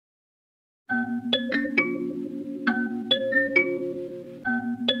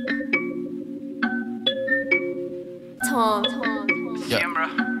Yimra.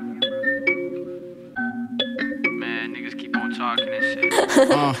 Man, niggas keep on talking and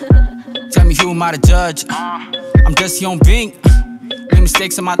shit. Tell me who am I to judge? I'm just young being. Made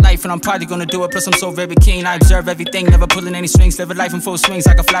mistakes in my life and I'm probably gonna do it. Plus I'm so very keen. I observe everything, never pulling any strings. Live a life in full swings.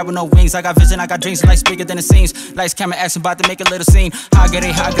 I can fly with no wings. I got vision, I got dreams. And life's bigger than it seems. Lights, camera, action, about to make a little scene.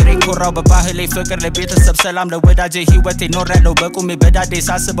 Hagare, kura በባህሌ ፍቅር ለቤተሰብ ሰላም ለወዳጄ ህይወቴ ኖራለሁ በቁሜ በዳዴ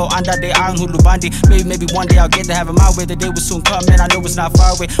ሳስበው አንዳንዴ አሁን ሁሉ ባንዴ maybe one day I'll get to have it my way. The day will soon come and I know it's not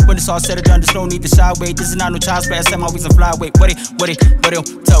far away. When it's all said and done, there's no need to shy away. This is not no child's play. I set my wings and fly away. What it,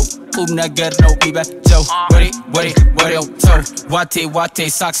 toe. ነገር ነው የሚበጀው ወሬው ተው ዋቴ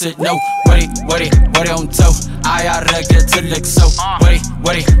ሳክስ ነው ወሬውን ተው አያረገ ትልቅ ሰው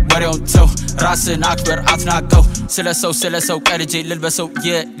ወሬውን ተው ራስን አክበር አትናቀው ስለ ሰው ቀልጄ ልልበሰው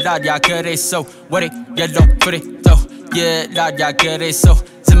የላድ ያገሬ ሰው ወሬ የለው ፍሬ ተው የላድ ያገሬ ሰው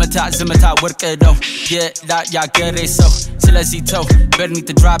ዝምታ ወርቅ ነው የላድ ያገሬ ሰው ስለዚህ ተው better need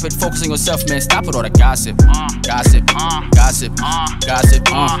to drop it focus on yourself man stop with all the gossip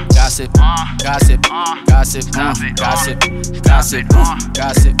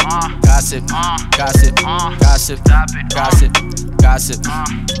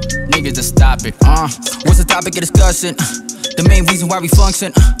niggas just stop it what's the topic of discussion the main reason why we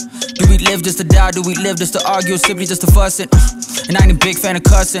function do we live just to die do we live just to argue simply just to fussing and I ain't a big fan of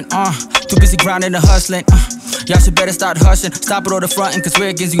cussing too busy grinding and hustling y'all should better start hushing stop it all the frontin cause where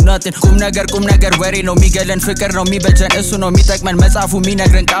it gives you nothing ቁም ነገር ወሬ ነው የሚገለን ፍቅር ነው የሚበጀን እሱ ነው የሚጠቅመን መጻፉ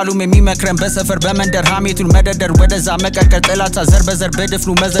የሚነግረን ቃሉም የሚመክረን በሰፈር በመንደር ሀሜቱን መደርደር ወደዛ መቀርቀር ጥላቻ ዘር በዘር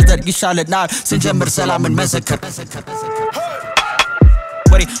በድፍኑ መዘርዘር ይሻለናል ስንጀምር ሰላምን መዘከር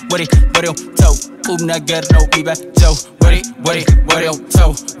ወሬው ተው ቁም ነገር ነው የሚበጀው ወሬው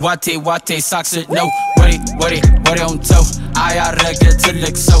ተው ዋቴ ሳክስ ነው ወሬውን ተው አያረገ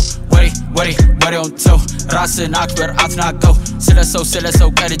ትልቅ ሰው ወሬውን ተው ራስን አክበር አትናቀው ስለ ሰው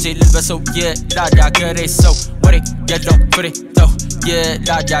ቀልጄ ልልበሰው የላድ ያገሬ ሰው ወሬ የለው ፍሬ ተው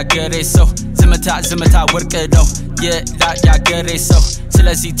የላድ ያገሬ ሰው ዝምታ ወርቅ ነው የላድ ያገሬ ሰው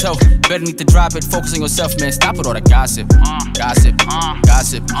ስለዚህ ተው better need to drop it focus on yourself man stop with all the gossip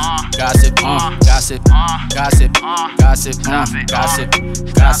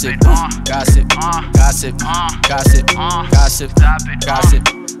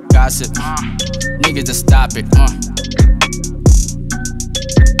niggas just stop it